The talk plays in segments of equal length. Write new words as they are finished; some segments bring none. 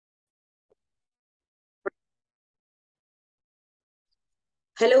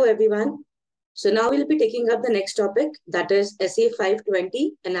Hello, everyone. So now we'll be taking up the next topic, that is SA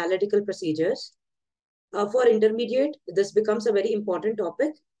 520, Analytical Procedures. For intermediate, this becomes a very important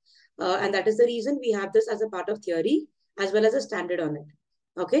topic, and that is the reason we have this as a part of theory as well as a standard on it.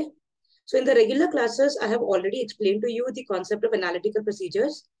 Okay. So in the regular classes, I have already explained to you the concept of analytical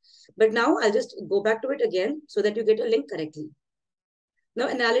procedures, but now I'll just go back to it again so that you get a link correctly. Now,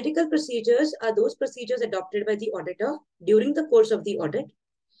 analytical procedures are those procedures adopted by the auditor during the course of the audit,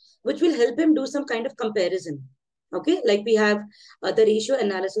 which will help him do some kind of comparison. Okay, like we have the ratio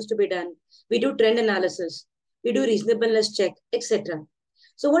analysis to be done. We do trend analysis. We do reasonableness check, etc.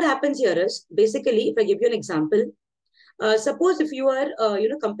 So what happens here is, basically, if I give you an example, suppose if you are,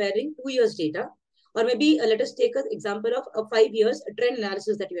 comparing 2 years data, or maybe let us take an example of 5 years trend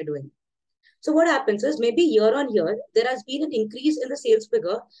analysis that we are doing. So what happens is, maybe year on year, there has been an increase in the sales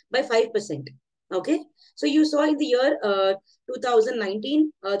figure by 5%. Okay. So you saw in the year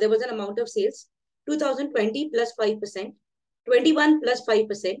 2019, there was an amount of sales, 2020 plus 5%, 21 plus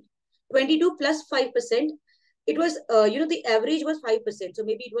 5%, 22 plus 5%. It was, the average was 5%. So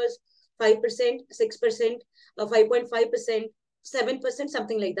maybe it was 5%, 6%, 5.5%, 7%,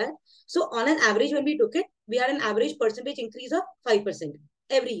 something like that. So on an average, when we took it, we had an average percentage increase of 5%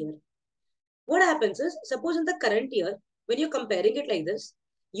 every year. What happens is, suppose in the current year, when you're comparing it like this,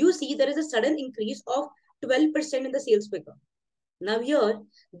 you see there is a sudden increase of 12% in the sales figure. Now here,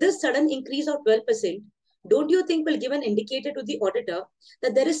 this sudden increase of 12%, don't you think will give an indicator to the auditor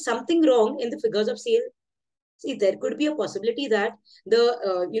that there is something wrong in the figures of sale? See, there could be a possibility that the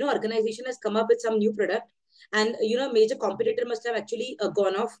organization has come up with some new product, and major competitor must have actually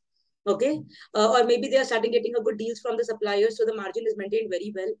gone off. Okay, or maybe they are starting getting a good deals from the suppliers, so the margin is maintained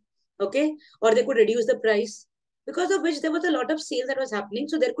very well. Okay, or they could reduce the price, because of which there was a lot of sales that was happening.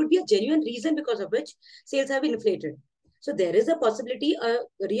 So there could be a genuine reason because of which sales have been inflated. So there is a possibility, a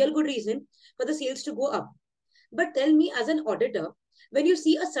real good reason for the sales to go up. But tell me, as an auditor, when you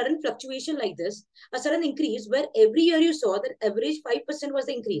see a sudden fluctuation like this, a sudden increase where every year you saw that average 5% was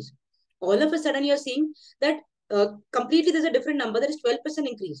the increase, all of a sudden you're seeing that completely there's a different number, that is 12%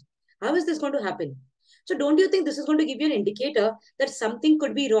 increase. How is this going to happen? So don't you think this is going to give you an indicator that something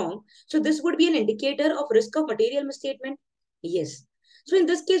could be wrong? So this would be an indicator of risk of material misstatement? Yes. So in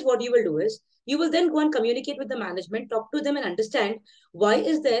this case, what you will do is, you will then go and communicate with the management, talk to them and understand why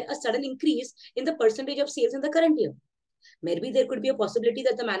is there a sudden increase in the percentage of sales in the current year. Maybe there could be a possibility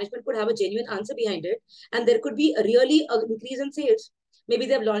that the management could have a genuine answer behind it, and there could be a really increase in sales. Maybe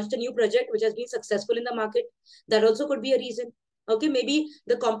they've launched a new project which has been successful in the market. That also could be a reason. Okay, maybe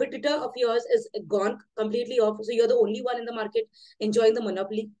the competitor of yours is gone completely off, so you're the only one in the market enjoying the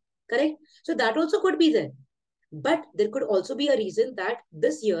monopoly. Correct? So that also could be there. But there could also be a reason that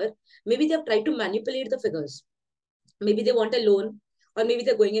this year, maybe they've tried to manipulate the figures. Maybe they want a loan, or maybe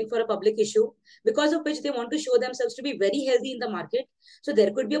they're going in for a public issue, because of which they want to show themselves to be very healthy in the market. So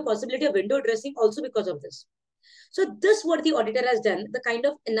there could be a possibility of window dressing also because of this. So this what the auditor has done, the kind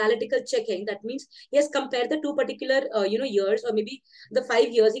of analytical checking. That means he has compared the two particular years, or maybe the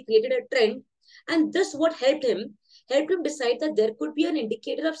 5 years. He created a trend, and this what helped him decide that there could be an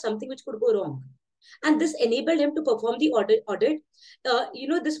indicator of something which could go wrong, and this enabled him to perform the audit.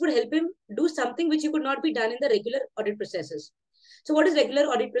 This would help him do something which he could not be done in the regular audit processes. So what is regular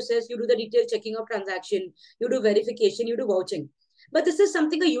audit process? You do the detailed checking of transaction, you do verification, you do vouching. But this is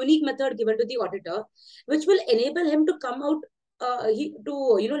something, a unique method given to the auditor, which will enable him to come out,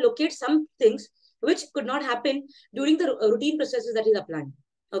 locate some things which could not happen during the routine processes that he's applying.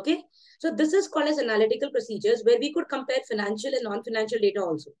 Okay. So this is called as analytical procedures, where we could compare financial and non-financial data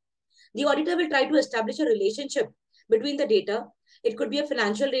also. The auditor will try to establish a relationship between the data. It could be a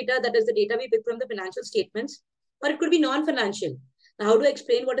financial data, that is the data we pick from the financial statements, or it could be non-financial. Now, how to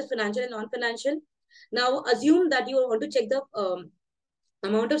explain what is financial and non-financial? Now, assume that you want to check the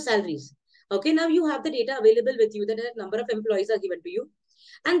amount of salaries. Okay, now you have the data available with you, that a number of employees are given to you,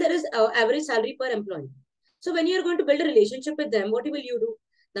 and there is average salary per employee. So when you are going to build a relationship with them, what will you do?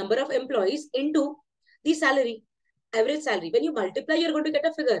 Number of employees into the salary, average salary. When you multiply, you're going to get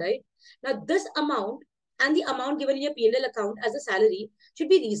a figure, right? Now, this amount and the amount given in your P&L account as a salary should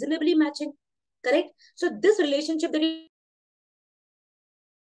be reasonably matching, correct? So this relationship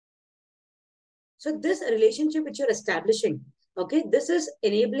which you're establishing, okay, this is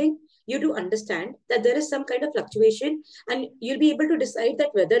enabling you to understand that there is some kind of fluctuation, and you'll be able to decide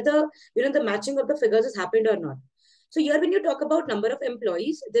that whether the matching of the figures has happened or not. So here, when you talk about number of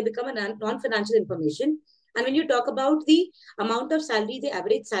employees, they become a non-financial information. And when you talk about the amount of salary, the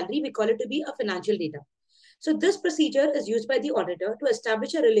average salary, we call it to be a financial data. So this procedure is used by the auditor to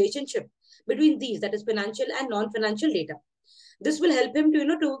establish a relationship between these, that is financial and non-financial data. This will help him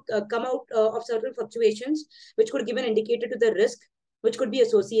to come out of certain fluctuations, which could give an indicator to the risk which could be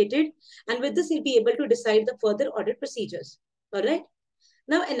associated. And with this, he'll be able to decide the further audit procedures. All right.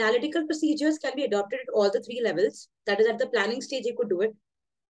 Now, analytical procedures can be adopted at all the three levels. That is, at the planning stage, you could do it.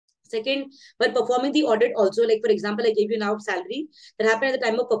 Second, while performing the audit also, like for example, I gave you now salary that happened at the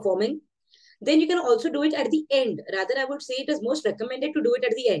time of performing. Then you can also do it at the end. Rather, I would say it is most recommended to do it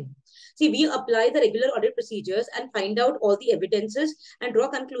at the end. See, we apply the regular audit procedures and find out all the evidences and draw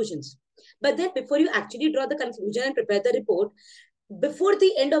conclusions. But then before you actually draw the conclusion and prepare the report, before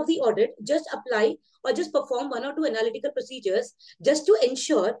the end of the audit, just apply or just perform one or two analytical procedures just to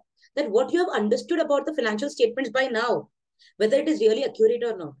ensure that what you have understood about the financial statements by now, whether it is really accurate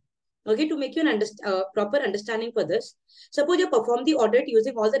or not. Okay, to make you an proper understanding for this. Suppose you perform the audit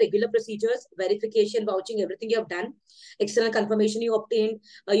using all the regular procedures, verification, vouching, everything you have done, external confirmation you obtained,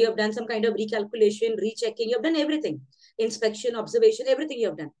 you have done some kind of recalculation, rechecking, you have done everything, inspection, observation, everything you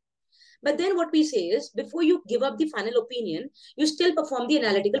have done. But then what we say is, before you give up the final opinion, you still perform the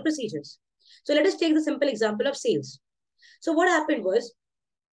analytical procedures. So let us take the simple example of sales. So what happened was,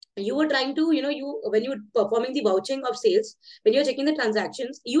 you were trying to, when you were performing the vouching of sales, when you're checking the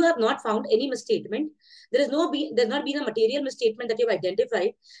transactions, you have not found any misstatement. There's not been a material misstatement that you've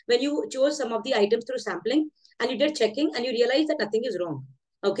identified when you chose some of the items through sampling and you did checking and you realize that nothing is wrong.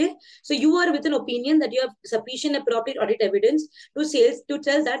 Okay, so you are with an opinion that you have sufficient appropriate audit evidence to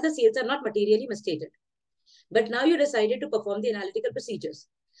tell that the sales are not materially misstated. But now you decided to perform the analytical procedures.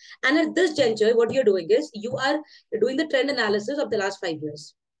 And at this juncture, what you're doing is you are doing the trend analysis of the last 5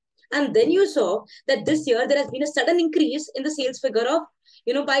 years. And then you saw that this year there has been a sudden increase in the sales figure of,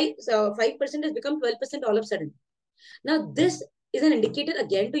 by 5% has become 12% all of a sudden. Now, this is an indicator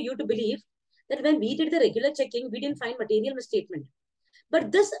again to you to believe that when we did the regular checking, we didn't find material misstatement.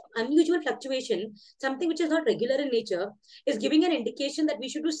 But this unusual fluctuation, something which is not regular in nature, is giving an indication that we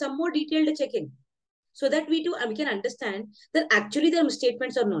should do some more detailed checking so that we can understand that actually there are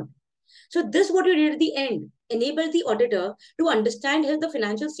misstatements or not. So this what you did at the end enabled the auditor to understand the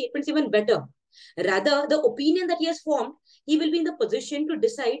financial statements even better. Rather, the opinion that he has formed, he will be in the position to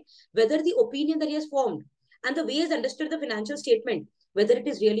decide whether the opinion that he has formed and the way he has understood the financial statement, whether it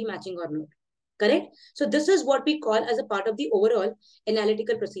is really matching or not. Correct? So this is what we call as a part of the overall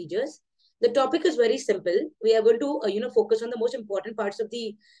analytical procedures. The topic is very simple. We are going to, focus on the most important parts of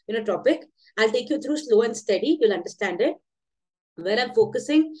the, topic. I'll take you through slow and steady. You'll understand it. Where I'm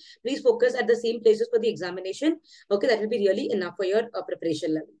focusing, please focus at the same places for the examination. Okay, that will be really enough for your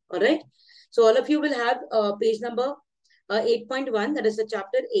preparation level. All right. So all of you will have page number 8.1. That is the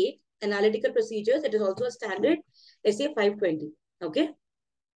chapter 8, analytical procedures. It is also a standard SA 520. Okay.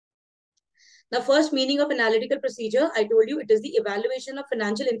 Now, first meaning of analytical procedure, I told you it is the evaluation of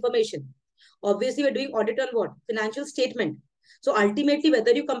financial information. Obviously, we're doing audit on what? Financial statement. So ultimately,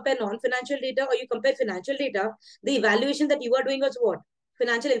 whether you compare non-financial data or you compare financial data, the evaluation that you are doing is what?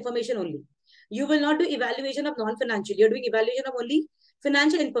 Financial information only. You will not do evaluation of non-financial. You're doing evaluation of only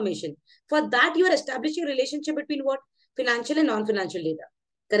financial information. For that, you are establishing a relationship between what? Financial and non-financial data.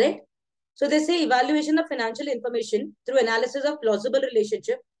 Correct? So they say evaluation of financial information through analysis of plausible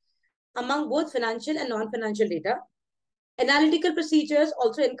relationship among both financial and non-financial data. Analytical procedures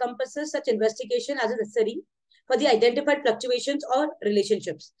also encompasses such investigation as is necessary for the identified fluctuations or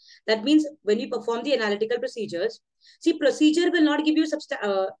relationships. That means when you perform the analytical procedures, see, procedure will not give you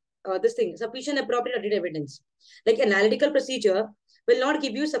sufficient appropriate audit evidence. Like analytical procedure will not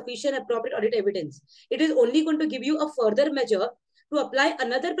give you sufficient appropriate audit evidence. It is only going to give you a further measure to apply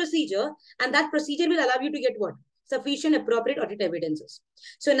another procedure, and that procedure will allow you to get what? Sufficient appropriate audit evidences.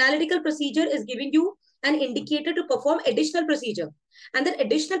 So analytical procedure is giving you an indicator to perform additional procedure. And that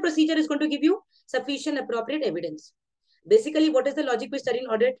additional procedure is going to give you sufficient appropriate evidence. Basically, what is the logic we study in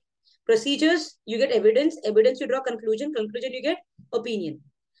audit? Procedures, you get evidence. Evidence, you draw conclusion. Conclusion, you get opinion.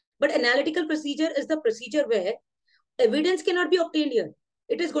 But analytical procedure is the procedure where evidence cannot be obtained here.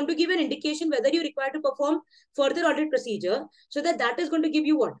 It is going to give an indication whether you require to perform further audit procedure, so that is going to give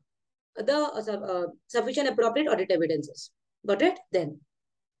you what? The sufficient appropriate audit evidences. Got it? Then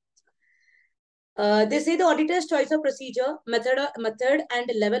they say the auditor's choice of procedure, method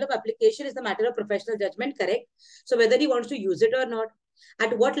and level of application is the matter of professional judgment. Correct? So whether he wants to use it or not,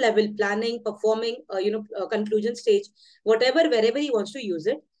 at what level, planning, performing, conclusion stage, wherever he wants to use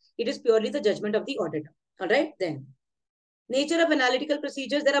it, it is purely the judgment of the auditor. All right? Then nature of analytical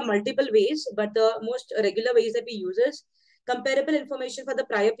procedures, there are multiple ways, but the most regular ways that we use is comparable information for the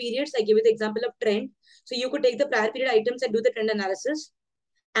prior periods. I give you the example of trend. So you could take the prior period items and do the trend analysis.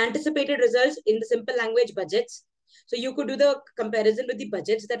 Anticipated results in the simple language, budgets. So you could do the comparison with the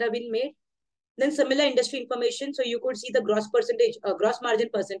budgets that have been made. Then similar industry information. So you could see the gross margin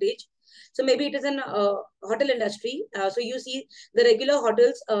percentage. So maybe it is an hotel industry. So you see the regular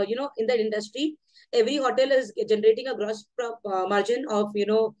hotels, in that industry, every hotel is generating a gross margin of,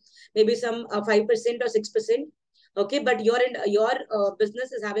 maybe some 5% or 6%. Okay, but your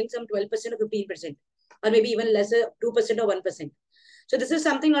business is having some 12% or 15%, or maybe even lesser, 2% or 1%. So this is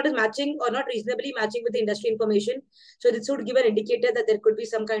something not is matching or not reasonably matching with the industry information. So this would give an indicator that there could be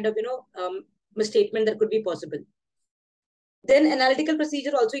some kind of, misstatement that could be possible. Then analytical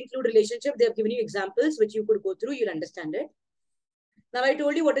procedure also include relationship. They have given you examples which you could go through. You'll understand it. Now I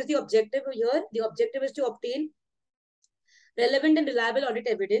told you what is the objective here. The objective is to obtain relevant and reliable audit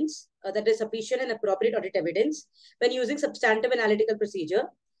evidence, that is sufficient and appropriate audit evidence when using substantive analytical procedure,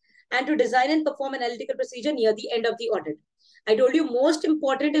 and to design and perform analytical procedure near the end of the audit. I told you most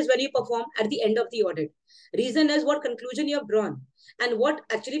important is when you perform at the end of the audit. Reason is what conclusion you have drawn and what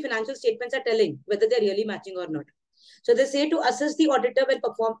actually financial statements are telling, whether they're really matching or not. So they say to assess the auditor when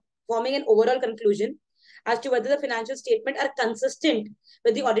forming an overall conclusion as to whether the financial statement are consistent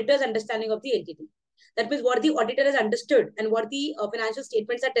with the auditor's understanding of the entity. That means what the auditor has understood and what the financial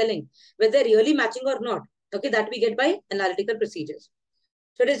statements are telling, whether they're really matching or not. Okay, that we get by analytical procedures.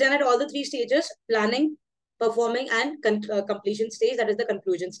 So it is done at all the three stages: planning, performing, and completion stage. That is the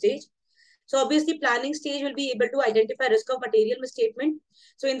conclusion stage. So obviously planning stage will be able to identify risk of material misstatement.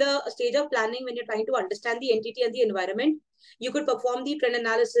 So in the stage of planning, when you're trying to understand the entity and the environment, you could perform the trend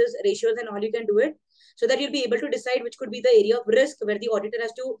analysis, ratios, and all. You can do it so that you'll be able to decide which could be the area of risk where the auditor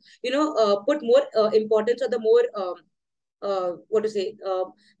has to, put more importance or the more,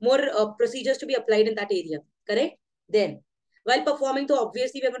 more procedures to be applied in that area. Correct? Then, while performing, so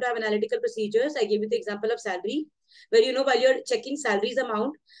obviously we're going to have analytical procedures. I gave you the example of salary, where, while you're checking salaries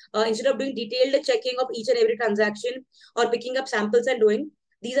amount, instead of doing detailed checking of each and every transaction or picking up samples and doing,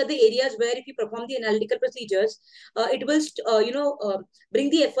 these are the areas where if you perform the analytical procedures, it will, bring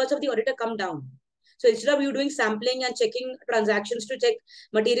the efforts of the auditor come down. So instead of you doing sampling and checking transactions to check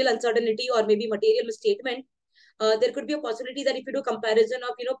material uncertainty or maybe material misstatement, there could be a possibility that if you do comparison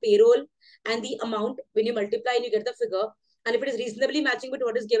of, payroll and the amount, when you multiply and you get the figure, and if it is reasonably matching with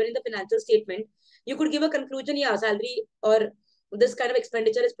what is given in the financial statement, you could give a conclusion, yeah, salary or this kind of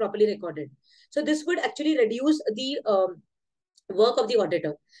expenditure is properly recorded. So this would actually reduce the work of the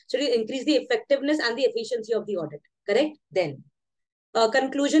auditor. So it will increase the effectiveness and the efficiency of the audit. Correct? Then,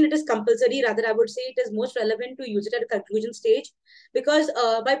 conclusion, it is compulsory. Rather, I would say it is most relevant to use it at a conclusion stage, because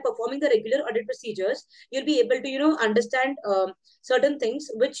by performing the regular audit procedures, you'll be able to, understand certain things,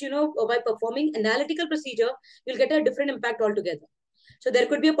 which, by performing analytical procedure, you'll get a different impact altogether. So there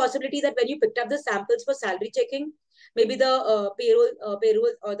could be a possibility that when you picked up the samples for salary checking, maybe the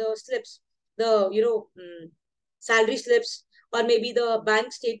payroll or the slips, the, salary slips, or maybe the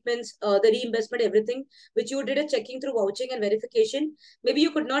bank statements, the reimbursement, everything, which you did a checking through vouching and verification. Maybe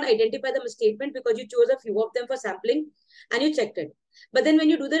you could not identify the misstatement because you chose a few of them for sampling and you checked it. But then when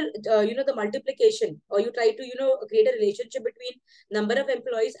you do the, the multiplication, or you try to, create a relationship between number of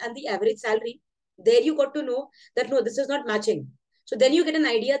employees and the average salary, there you got to know that, no, this is not matching. So then you get an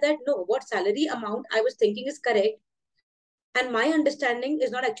idea that, no, what salary amount I was thinking is correct, and my understanding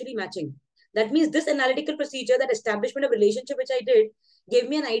is not actually matching. That means this analytical procedure, that establishment of relationship which I did, gave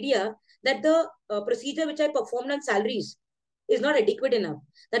me an idea that the procedure which I performed on salaries is not adequate enough.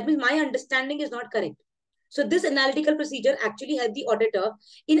 That means my understanding is not correct. So this analytical procedure actually helped the auditor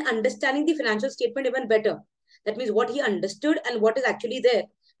in understanding the financial statement even better. That means what he understood and what is actually there,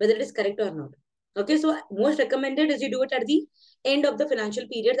 whether it is correct or not. Okay, so most recommended is you do it at the end of the financial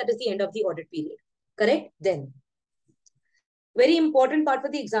period, that is the end of the audit period. Correct? Then, very important part for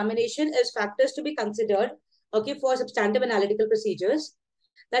the examination is factors to be considered, okay, for substantive analytical procedures.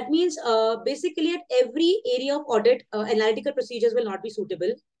 That means basically at every area of audit, analytical procedures will not be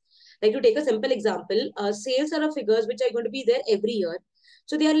suitable. Like to take a simple example, sales are of figures which are going to be there every year.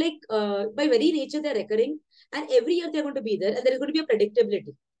 So they are like, by very nature, they're recurring, and every year they're going to be there, and there is going to be a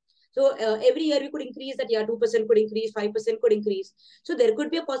predictability. So every year we could increase that, yeah, 2% could increase, 5% could increase. So there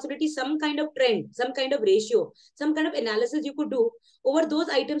could be a possibility, some kind of trend, some kind of ratio, some kind of analysis you could do over those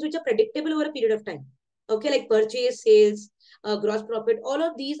items which are predictable over a period of time. Okay, like purchase, sales, gross profit, all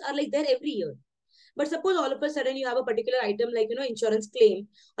of these are like there every year. But suppose all of a sudden you have a particular item like, insurance claim,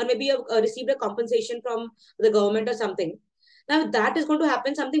 or maybe you have received a compensation from the government or something. Now that is going to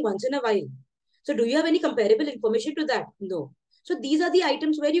happen something once in a while. So do you have any comparable information to that? No. So these are the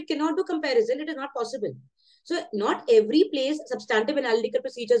items where you cannot do comparison. It is not possible. So not every place substantive analytical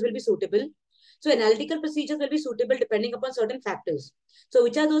procedures will be suitable. So analytical procedures will be suitable depending upon certain factors. So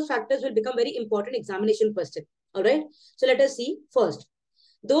which are those factors will become very important examination question. All right. So let us see first.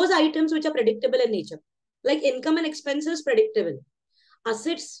 Those items which are predictable in nature, like income and expenses, predictable.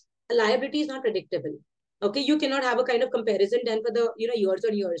 Assets, liability is not predictable. Okay, you cannot have a kind of comparison done for the years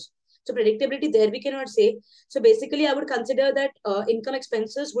on years. So predictability there we cannot say. So basically, I would consider that income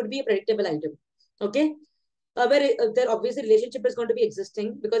expenses would be a predictable item. Okay, where there obviously relationship is going to be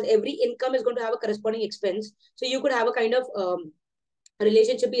existing because every income is going to have a corresponding expense. So you could have a kind of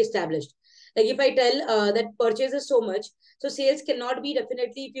relationship be established. Like if I tell that purchase is so much, so sales cannot be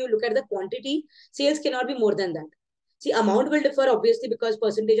definitely, if you look at the quantity, sales cannot be more than that. See, amount will differ obviously because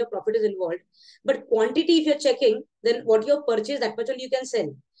percentage of profit is involved. But quantity, if you're checking, then what you have purchased, that much only you can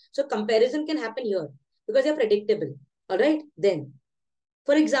sell. So comparison can happen here because they're predictable. All right. Then,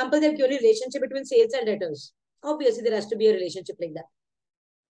 for example, they've given a relationship between sales and debtors. Obviously, there has to be a relationship like that.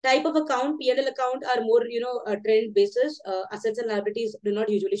 Type of account, P&L account are more, trend basis. Assets and liabilities do not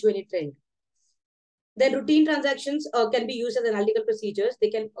usually show any trend. Then routine transactions can be used as analytical procedures.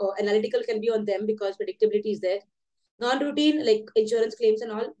 They can analytical can be on them because predictability is there. Non-routine like insurance claims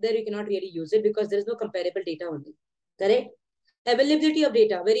and all, there you cannot really use it because there is no comparable data only. Correct? Availability of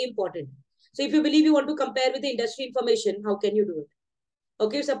data, very important. So if you believe you want to compare with the industry information, how can you do it?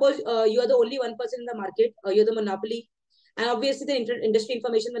 Okay, suppose you are the only one person in the market, you're the monopoly, and obviously the industry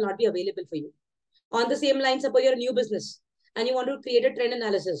information will not be available for you. On the same line, suppose you're a new business and you want to create a trend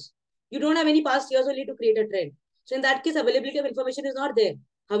analysis. You don't have any past years only to create a trend. So in that case, availability of information is not there.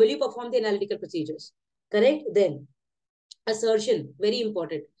 How will you perform the analytical procedures? Correct? Then, assertion, very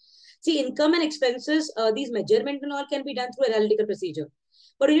important. See, income and expenses, these measurement and all can be done through analytical procedure.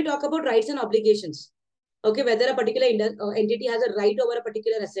 But when you talk about rights and obligations, okay, whether a particular entity has a right over a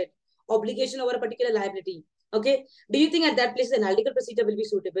particular asset, obligation over a particular liability, okay, do you think at that place the analytical procedure will be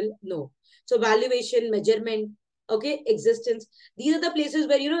suitable? No. So valuation, measurement, okay, existence, these are the places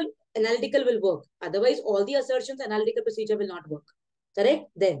where analytical will work. Otherwise, all the assertions, analytical procedure will not work. Correct?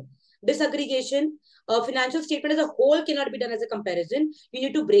 Then disaggregation, financial statement as a whole cannot be done as a comparison. You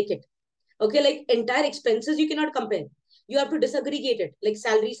need to break it. Okay, like entire expenses you cannot compare. You have to disaggregate it, like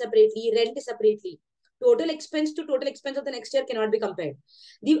salary separately, rent separately. Total expense to total expense of the next year cannot be compared.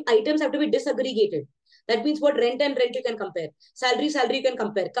 The items have to be disaggregated. That means what rent and rent you can compare. Salary you can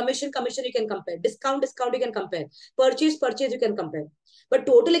compare. Commission you can compare. Discount you can compare. Purchase you can compare. But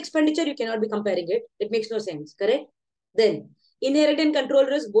total expenditure you cannot be comparing it. It makes no sense. Correct? Then inherent and control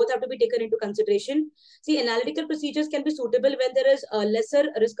risk both have to be taken into consideration. See, analytical procedures can be suitable when there is a lesser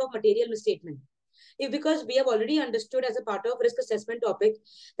risk of material misstatement. If because we have already understood as a part of risk assessment topic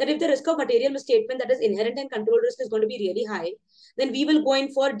that if the risk of material misstatement that is inherent and control risk is going to be really high, then we will go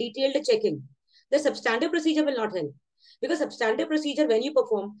in for detailed checking. The substantive procedure will not help because substantive procedure when you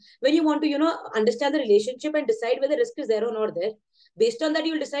perform, when you want to understand the relationship and decide whether risk is there or not there, based on that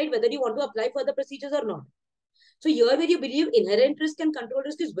you will decide whether you want to apply for the procedures or not. So here where you believe inherent risk and control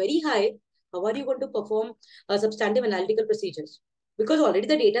risk is very high, how are you going to perform substantive analytical procedures? Because already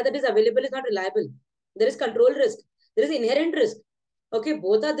the data that is available is not reliable. There is control risk. There is inherent risk. Okay,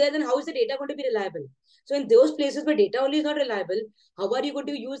 both are there, then how is the data going to be reliable? So in those places where data only is not reliable, how are you going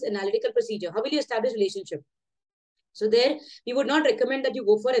to use analytical procedure? How will you establish relationship? So there, we would not recommend that you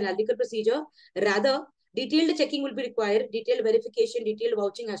go for analytical procedure. Rather, detailed checking will be required. Detailed verification, detailed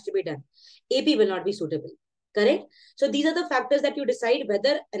vouching has to be done. AP will not be suitable. Correct? So these are the factors that you decide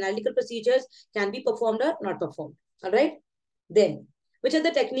whether analytical procedures can be performed or not performed. All right? Then, which are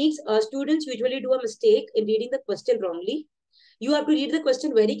the techniques? Students usually do a mistake in reading the question wrongly. You have to read the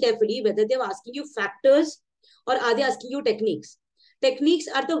question very carefully, whether they're asking you factors or are they asking you techniques. Techniques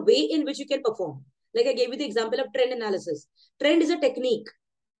are the way in which you can perform. Like I gave you the example of trend analysis. Trend is a technique.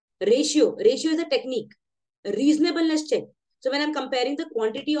 Ratio is a technique. Reasonableness check. So when I'm comparing the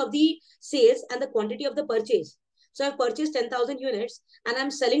quantity of the sales and the quantity of the purchase. So I've purchased 10,000 units and I'm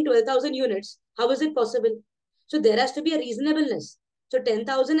selling 12,000 units. How is it possible? So there has to be a reasonableness. So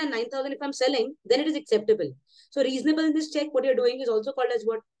 10,000 and 9,000 if I'm selling, then it is acceptable. So reasonableness check, what you're doing is also called as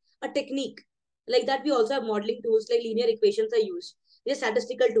what? A technique. Like that, we also have modeling tools like linear equations are used. They're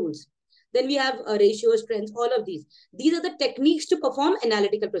statistical tools. Then we have ratios, trends, all of these. These are the techniques to perform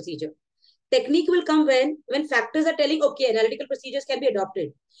analytical procedure. Technique will come when factors are telling, okay, analytical procedures can be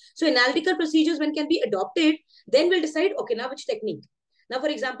adopted. So analytical procedures when can be adopted, then we'll decide, okay, now which technique. Now, for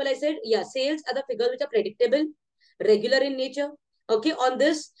example, I said, yeah, sales are the figures which are predictable, regular in nature. Okay, on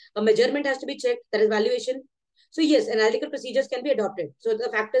this, a measurement has to be checked, that is valuation. So yes, analytical procedures can be adopted. So the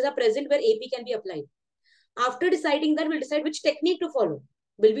factors are present where AP can be applied. After deciding that, we'll decide which technique to follow.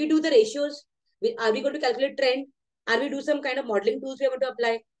 Will we do the ratios? Are we going to calculate trend? Are we do some kind of modeling tools we are going to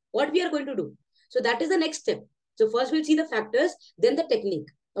apply? What we are going to do? So that is the next step. So first we'll see the factors, then the technique.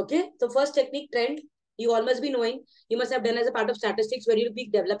 Okay. So first technique, trend. You all must be knowing, you must have done as a part of statistics where you'll be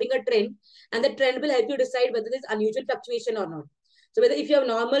developing a trend, and the trend will help you decide whether there's unusual fluctuation or not. So whether if you have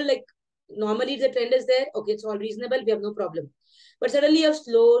normal, like normally the trend is there, okay, it's all reasonable, we have no problem. But suddenly you have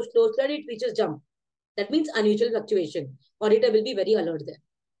suddenly it reaches jump. That means unusual fluctuation. Auditor will be very alert there.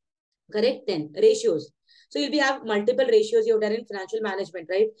 Correct? Then ratios. So you'll be have multiple ratios you have done in financial management,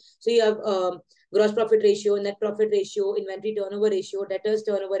 right? So you have gross profit ratio, net profit ratio, inventory turnover ratio, debtors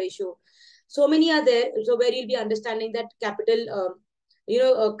turnover ratio. So many are there. So where you'll be understanding that capital,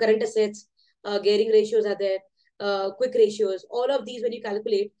 current assets, gearing ratios are there, quick ratios. All of these, when you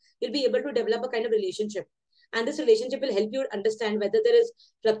calculate, you'll be able to develop a kind of relationship. And this relationship will help you understand whether there is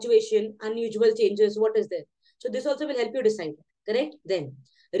fluctuation, unusual changes, what is there. So this also will help you decide. Correct? Then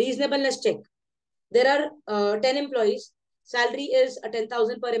reasonableness check. There are 10 employees. Salary is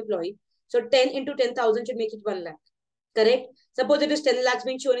 10,000 per employee. So 10 into 10,000 should make it 1 lakh. Correct? Suppose it is 10 lakhs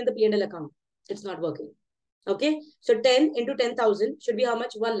being shown in the P&L account. It's not working. Okay? So 10 into 10,000 should be how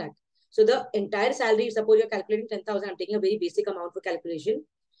much? 1 lakh. So the entire salary, suppose you're calculating 10,000, I'm taking a very basic amount for calculation.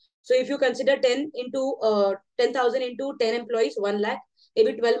 So if you consider 10 into 10,000 into 10 employees, 1 lakh,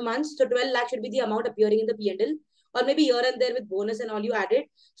 maybe 12 months. So 12 lakh should be the amount appearing in the P&L, or maybe here and there with bonus and all you added.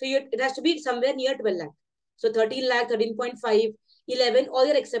 So it has to be somewhere near 12 lakh. So 13 lakh, 13.5, 11, all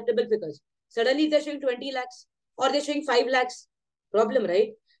your acceptable figures. Suddenly they're showing 20 lakhs or they're showing 5 lakhs. Problem, right?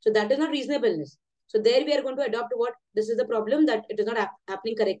 So that is not reasonableness. So there we are going to adopt what? This is the problem that it is not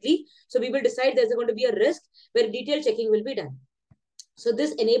happening correctly. So we will decide there's going to be a risk where detailed checking will be done. So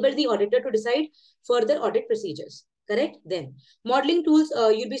this enables the auditor to decide further audit procedures. Correct? Then modeling tools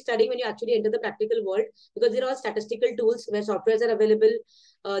you'll be studying when you actually enter the practical world, because they're all statistical tools where softwares are available.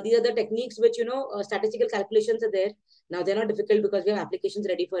 These are the techniques which, statistical calculations are there. Now they're not difficult because we have applications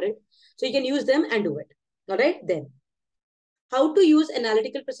ready for it. So you can use them and do it. All right. Then how to use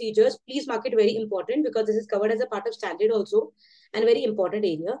analytical procedures. Please mark it very important because this is covered as a part of standard also and very important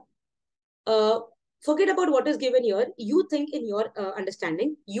area. Forget about what is given here. You think in your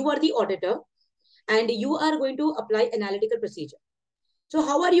understanding, you are the auditor and you are going to apply analytical procedure. So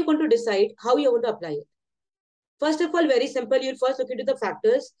how are you going to decide how you're going to apply it? First of all, very simple. You'll first look into the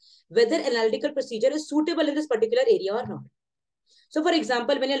factors, whether analytical procedure is suitable in this particular area or not. So for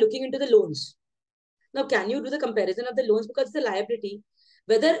example, when you're looking into the loans, now can you do the comparison of the loans because it's a liability,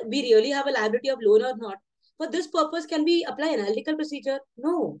 whether we really have a liability of loan or not? For this purpose, can we apply analytical procedure?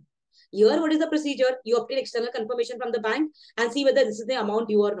 No. Here, what is the procedure? You obtain external confirmation from the bank and see whether this is the amount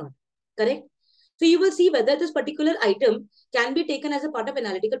due or not. Correct? So you will see whether this particular item can be taken as a part of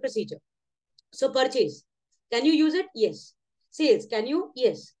analytical procedure. So purchase, can you use it? Yes. Sales, can you?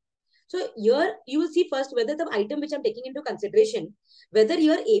 Yes. So here you will see first whether the item which I'm taking into consideration, whether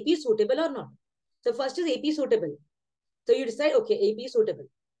your AP is suitable or not. So first is AP suitable. So you decide, okay, AP is suitable.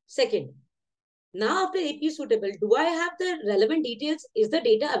 Second, now after AP is suitable, do I have the relevant details? Is the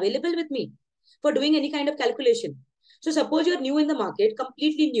data available with me for doing any kind of calculation? So suppose you're new in the market,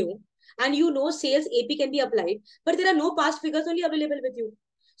 completely new, and you know sales AP can be applied, but there are no past figures only available with you.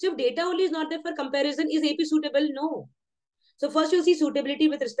 So if data only is not there for comparison, is AP suitable? No. So first you'll see suitability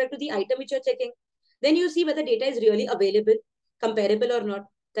with respect to the item which you're checking. Then you see whether data is really available, comparable or not.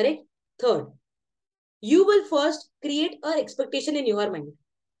 Correct? Third, you will first create an expectation in your mind.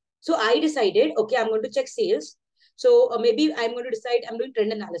 So I decided, okay, I'm going to check sales. So maybe I'm going to decide I'm doing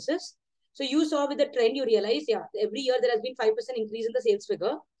trend analysis. So you saw with the trend, you realize, yeah, every year there has been 5% increase in the sales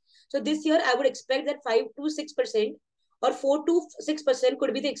figure. So this year I would expect that 5 to 6% or 4 to 6%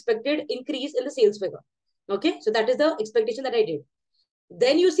 could be the expected increase in the sales figure. Okay, so that is the expectation that I did.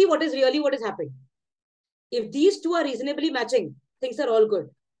 Then you see what is happening. If these two are reasonably matching, things are all good.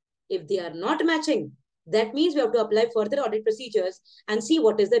 If they are not matching, that means we have to apply further audit procedures and see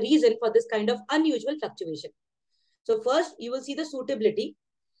what is the reason for this kind of unusual fluctuation. So first, you will see the suitability.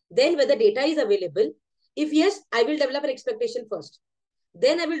 Then whether data is available. If yes, I will develop an expectation first.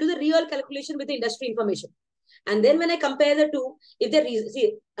 Then I will do the real calculation with the industry information. And then when I compare the two, if they're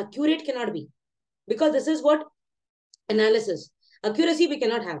accurate cannot be. Because this is what analysis. Accuracy we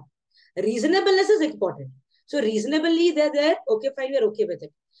cannot have. Reasonableness is important. So reasonably they're there. Okay, fine, we're okay with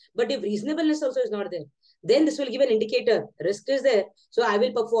it. But if reasonableness also is not there, then this will give an indicator. Risk is there. So I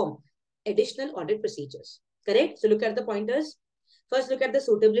will perform additional audit procedures. Correct? So look at the pointers. First, look at the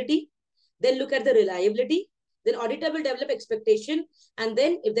suitability. Then look at the reliability. Then auditor will develop expectation. And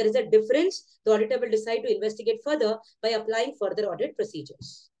then if there is a difference, the auditor will decide to investigate further by applying further audit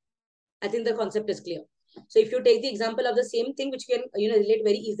procedures. I think the concept is clear. So if you take the example of the same thing, which can relate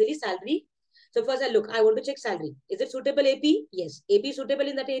very easily, salary. So first I want to check salary. Is it suitable AP? Yes. AP suitable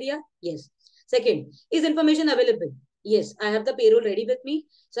in that area? Yes. Second, is information available? Yes. I have the payroll ready with me.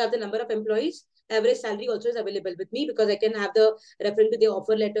 So I have the number of employees average salary also is available with me, because I can have the referring to the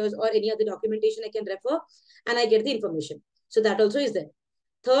offer letters or any other documentation I can refer, and I get the information. So that also is there.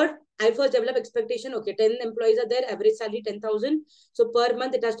 Third, I first develop expectation. Okay, 10 employees are there, average salary 10,000. So per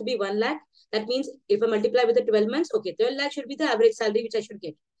month it has to be 1 lakh. That means if I multiply with the 12 months, okay, 12 lakh should be the average salary which I should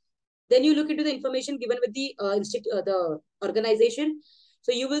get. Then you look into the information given with the organization.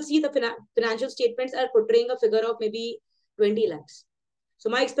 So you will see the financial statements are portraying a figure of maybe 20 lakhs. So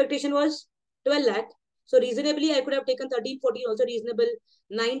my expectation was 12 lakh. So reasonably, I could have taken 13, 14 also reasonable,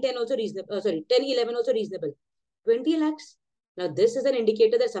 9, 10 also reasonable, sorry, 10, 11 also reasonable. 20 lakhs. Now this is an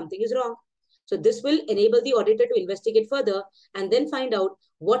indicator that something is wrong. So this will enable the auditor to investigate further and then find out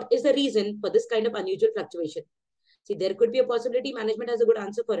what is the reason for this kind of unusual fluctuation. See, there could be a possibility management has a good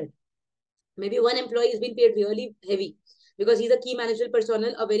answer for it. Maybe one employee is being paid really heavy because he's a key managerial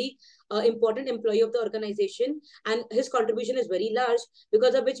personnel, a very important employee of the organization, and his contribution is very large,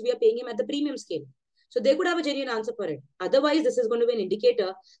 because of which we are paying him at the premium scale. So they could have a genuine answer for it. Otherwise, this is going to be an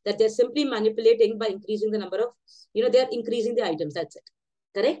indicator that they're simply manipulating by increasing the number of, they're increasing the items. That's it.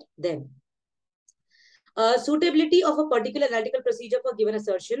 Correct? Then, suitability of a particular analytical procedure for given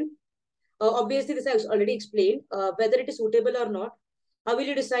assertion. Obviously, this I already explained, whether it is suitable or not. How will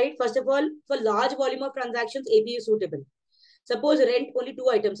you decide? First of all, for large volume of transactions, AP is suitable. Suppose rent, only 2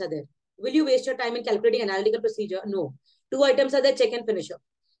 items are there. Will you waste your time in calculating analytical procedure? No. 2 items are there, check and finish off.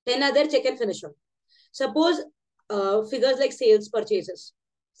 10 are there, check and finish off. Suppose figures like sales, purchases,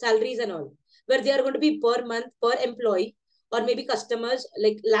 salaries and all, where they are going to be per month, per employee, or maybe customers,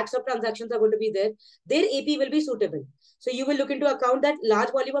 like lakhs of transactions are going to be there, their AP will be suitable. So you will look into account that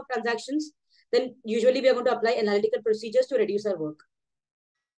large volume of transactions, then usually we are going to apply analytical procedures to reduce our work.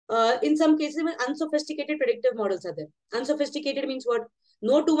 In some cases, even unsophisticated predictive models are there. Unsophisticated means what?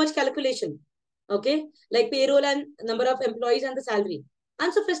 No too much calculation. Okay, like payroll and number of employees and the salary.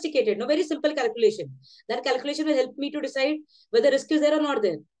 Unsophisticated, no, very simple calculation. That calculation will help me to decide whether risk is there or not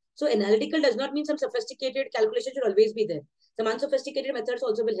there. So analytical does not mean some sophisticated calculation should always be there. Some unsophisticated methods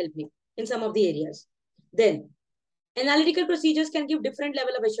also will help me in some of the areas. Then, analytical procedures can give different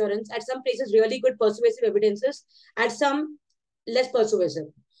level of assurance. At some places, really good persuasive evidences. At some, less persuasive.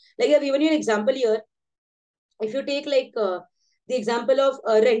 Like I've given you an example here. If you take like the example of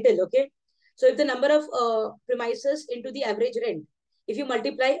rental, okay? So if the number of premises into the average rent, if you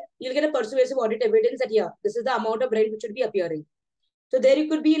multiply, you'll get a persuasive audit evidence that, yeah, this is the amount of rent which should be appearing. So there you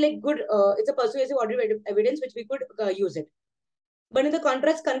could be like good, it's a persuasive audit evidence which we could use it. But in the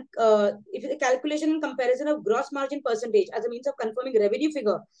contrast, if the calculation and comparison of gross margin percentage as a means of confirming revenue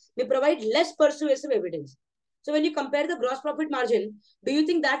figure may provide less persuasive evidence. So when you compare the gross profit margin, do you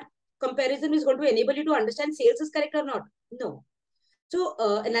think that comparison is going to enable you to understand sales is correct or not? No.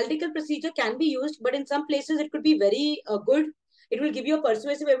 So analytical procedure can be used, but in some places it could be very good. It will give you a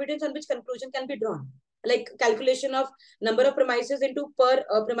persuasive evidence on which conclusion can be drawn. Like calculation of number of premises into per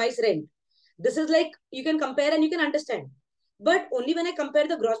premise rent. This is like you can compare and you can understand. But only when I compare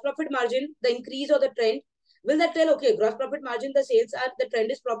the gross profit margin, the increase or the trend, will that tell, okay, gross profit margin, the sales are, the trend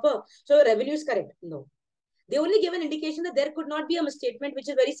is proper, so revenue is correct? No. They only give an indication that there could not be a misstatement which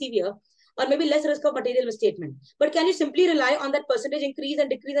is very severe, or maybe less risk of material misstatement. But can you simply rely on that percentage increase and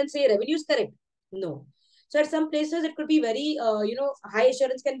decrease and say revenue is correct? No. So at some places, it could be very, high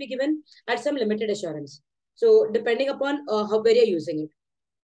assurance can be given, at some limited assurance. So depending upon how where you're using it.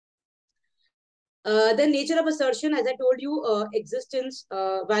 The nature of assertion, as I told you, existence,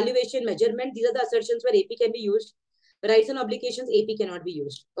 valuation, measurement, these are the assertions where AP can be used. Rights and obligations, AP cannot be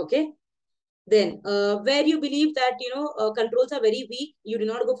used. Okay. Then, where you believe that, controls are very weak, you do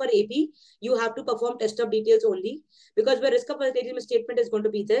not go for AP. You have to perform test of details only, because where risk of material misstatement is going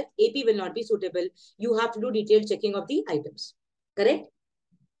to be there, AP will not be suitable. You have to do detailed checking of the items. Correct?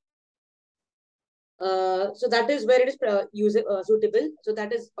 So that is where it is suitable. So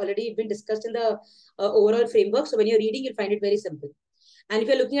that has already been discussed in the overall framework. So when you're reading, you'll find it very simple. And if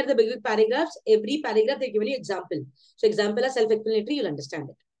you're looking at the big paragraphs, every paragraph, they're giving you example. So example are self-explanatory, you'll understand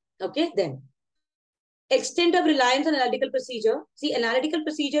it. Okay, then. Extent of reliance on analytical procedure. See, analytical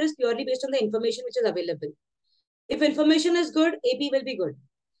procedure is purely based on the information which is available. If information is good, AP will be good.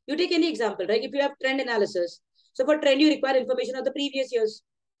 You take any example, right? If you have trend analysis, so for trend, you require information of the previous years.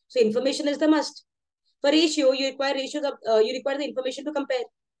 So information is the must. For ratio, you require ratios of, you require the information to compare.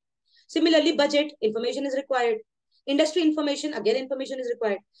 Similarly, budget, information is required. Industry information, again, information is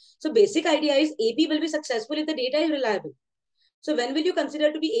required. So basic idea is AP will be successful if the data is reliable. So when will you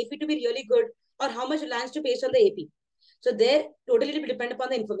consider to be AP to be really good, or how much reliance to place on the AP? So there, totally will depend upon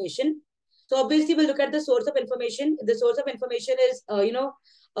the information. So obviously, we'll look at the source of information. The source of information is,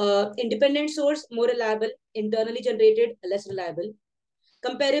 independent source, more reliable, internally generated, less reliable.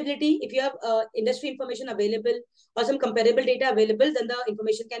 Comparability, if you have industry information available or some comparable data available, then the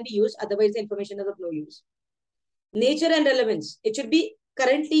information can be used. Otherwise, the information is of no use. Nature and relevance, it should be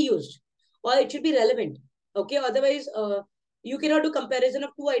currently used or it should be relevant. Okay, otherwise, you cannot do comparison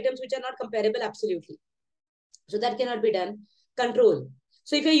of two items which are not comparable absolutely. So that cannot be done. Control.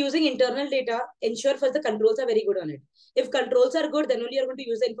 So if you're using internal data, ensure first the controls are very good on it. If controls are good, then only you're going to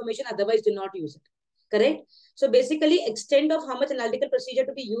use the information, otherwise do not use it. Correct? So basically, extent of how much analytical procedure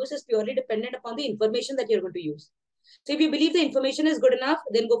to be used is purely dependent upon the information that you're going to use. So if you believe the information is good enough,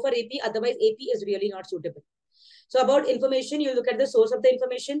 then go for AP. Otherwise, AP is really not suitable. So about information, you look at the source of the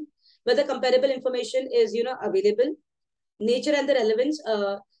information, whether comparable information is available, nature and the relevance.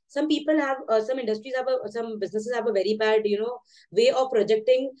 Some people have, some industries have, some businesses have a very bad, way of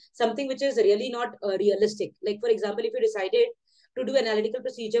projecting something which is really not realistic. Like for example, if you decided to do analytical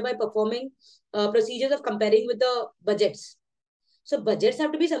procedure by performing procedures of comparing with the budgets. So budgets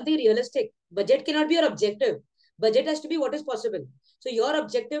have to be something realistic. Budget cannot be your objective. Budget has to be what is possible. So your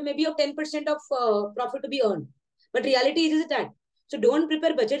objective may be of 10% of profit to be earned. But reality is that. So don't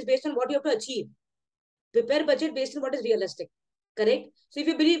prepare budgets based on what you have to achieve. Prepare budget based on what is realistic. Correct? So if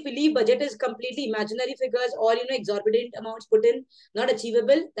you believe budget is completely imaginary figures or exorbitant amounts put in, not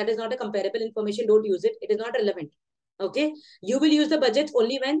achievable, that is not a comparable information. Don't use it. It is not relevant. Okay? You will use the budget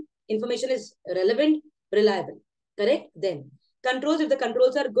only when information is relevant, reliable. Correct? Then controls, if the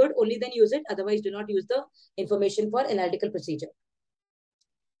controls are good, only then use it. Otherwise, do not use the information for analytical procedure.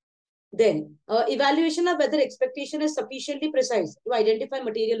 Then, evaluation of whether expectation is sufficiently precise to identify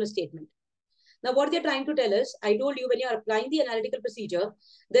material misstatement. Now, what they're trying to tell us, I told you when you're applying the analytical procedure,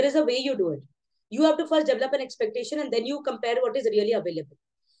 there is a way you do it. You have to first develop an expectation and then you compare what is really available.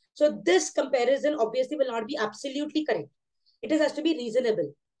 So this comparison obviously will not be absolutely correct. It has to be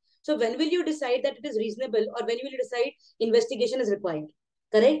reasonable. So when will you decide that it is reasonable, or when will you decide investigation is required?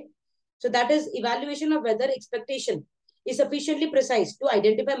 Correct? So that is evaluation of whether expectation is sufficiently precise to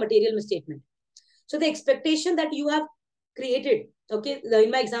identify material misstatement. So the expectation that you have created, okay, in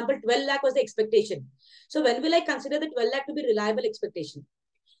my example, 12 lakh was the expectation. So when will I consider the 12 lakh to be reliable expectation?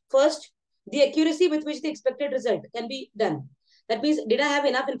 First, the accuracy with which the expected result can be done. That means, did I have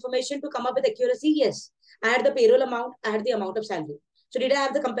enough information to come up with accuracy? Yes. I had the payroll amount, I had the amount of salary. So did I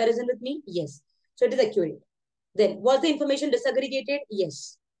have the comparison with me? Yes. So it is accurate. Then, was the information disaggregated?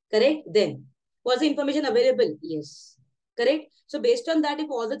 Yes. Correct? Then, was the information available? Yes. Correct? So based on that, if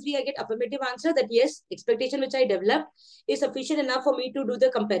all the three I get affirmative answer that yes, expectation which I developed is sufficient enough for me to do the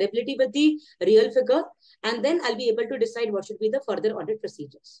comparability with the real figure, and then I'll be able to decide what should be the further audit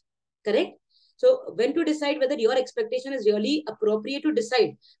procedures. Correct? So when to decide whether your expectation is really appropriate to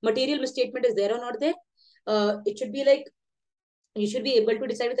decide material misstatement is there or not there, it should be like, you should be able to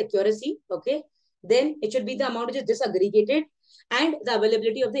decide with accuracy. Okay. Then it should be the amount which is disaggregated and the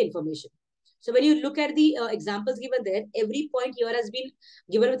availability of the information. So when you look at the examples given there, every point here has been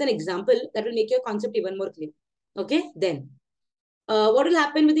given with an example that will make your concept even more clear. Okay. Then what will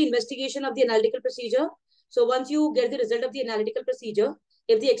happen with the investigation of the analytical procedure? So once you get the result of the analytical procedure,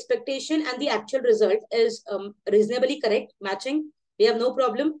 if the expectation and the actual result is reasonably correct, matching, we have no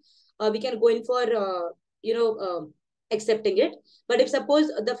problem. We can go in for, accepting it. But if suppose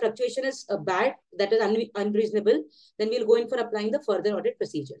the fluctuation is bad, that is unreasonable, then we'll go in for applying the further audit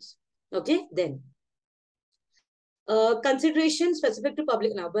procedures. Okay, then. Consideration specific to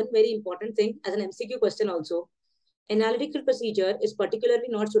public. Now, one very important thing as an MCQ question also. Analytical procedure is particularly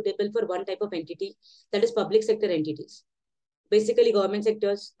not suitable for one type of entity, that is public sector entities. Basically government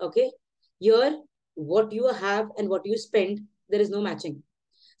sectors, okay? Here, what you have and what you spend, there is no matching.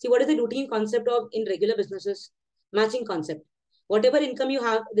 See, what is the routine concept of in regular businesses? Matching concept. Whatever income you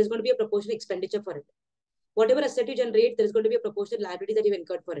have, there's going to be a proportional expenditure for it. Whatever asset you generate, there's going to be a proportional liability that you've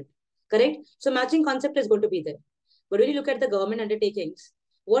incurred for it. Correct? So matching concept is going to be there. But when you look at the government undertakings,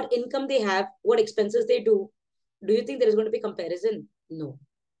 what income they have, what expenses they do you think there is going to be comparison? No.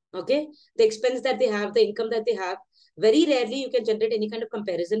 Okay? The expense that they have, the income that they have, very rarely you can generate any kind of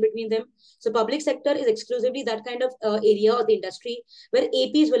comparison between them. So public sector is exclusively that kind of area or the industry where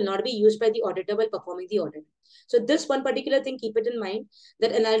APs will not be used by the auditor while performing the audit. So this one particular thing, keep it in mind,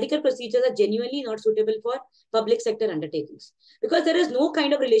 that analytical procedures are genuinely not suitable for public sector undertakings. Because there is no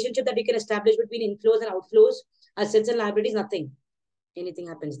kind of relationship that you can establish between inflows and outflows, assets and liabilities, nothing. Anything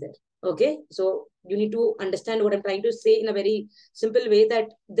happens there. Okay, so you need to understand what I'm trying to say in a very simple way, that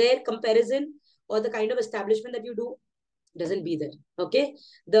their comparison or the kind of establishment that you do doesn't be there. Okay,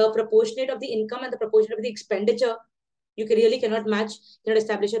 the proportionate of the income and the proportionate of the expenditure, you really cannot match, cannot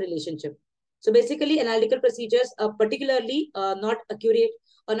establish a relationship. So basically, analytical procedures are particularly not accurate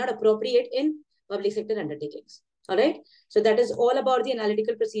or not appropriate in public sector undertakings. All right. So that is all about the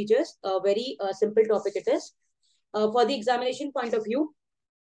analytical procedures. A very simple topic it is. For the examination point of view,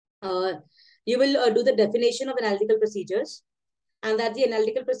 uh, you will do the definition of analytical procedures, and that the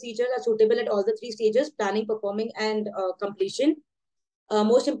analytical procedures are suitable at all the three stages: planning, performing, and completion.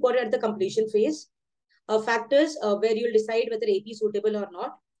 Most important at the completion phase. Factors where you'll decide whether AP is suitable or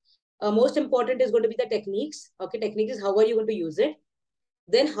not. Most important is going to be the techniques. Okay, techniques is how are you going to use it.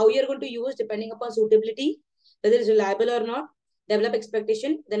 Then how you're going to use depending upon suitability, whether it's reliable or not. Develop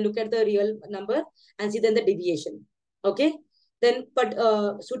expectation, then look at the real number and see then the deviation. Okay. Then, but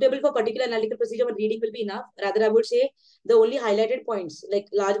suitable for particular analytical procedure, but reading will be enough. Rather, I would say the only highlighted points like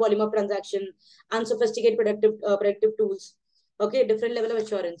large volume of transaction, unsophisticated predictive tools. Okay, different level of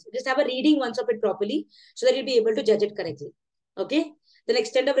assurance. Just have a reading once of it properly so that you'll be able to judge it correctly. Okay. Then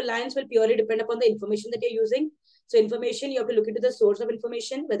extent of reliance will purely depend upon the information that you're using. So information, you have to look into the source of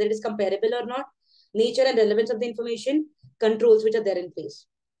information, whether it is comparable or not, nature and relevance of the information, controls which are there in place.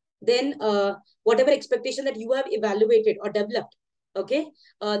 Then whatever expectation that you have evaluated or developed, okay,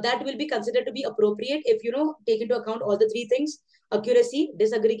 that will be considered to be appropriate if you know take into account all the three things: accuracy,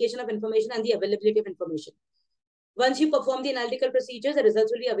 disaggregation of information, and the availability of information. Once you perform the analytical procedures, the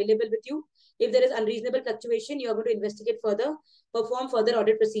results will be available with you. If there is unreasonable fluctuation, you are going to investigate further, perform further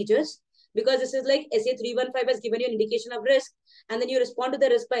audit procedures, because this is like SA 315 has given you an indication of risk, and then you respond to the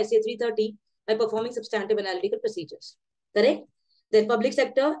risk by SA 330 by performing substantive analytical procedures. Correct? Then public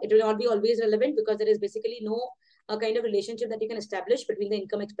sector, it will not be always relevant because there is basically no kind of relationship that you can establish between the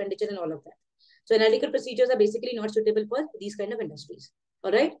income expenditure and all of that. So analytical procedures are basically not suitable for these kind of industries.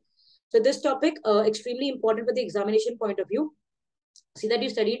 All right. So this topic, extremely important for the examination point of view. See that you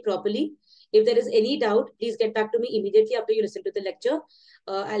studied properly. If there is any doubt, please get back to me immediately after you listen to the lecture.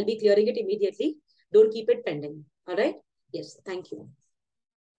 I'll be clearing it immediately. Don't keep it pending. All right. Yes. Thank you.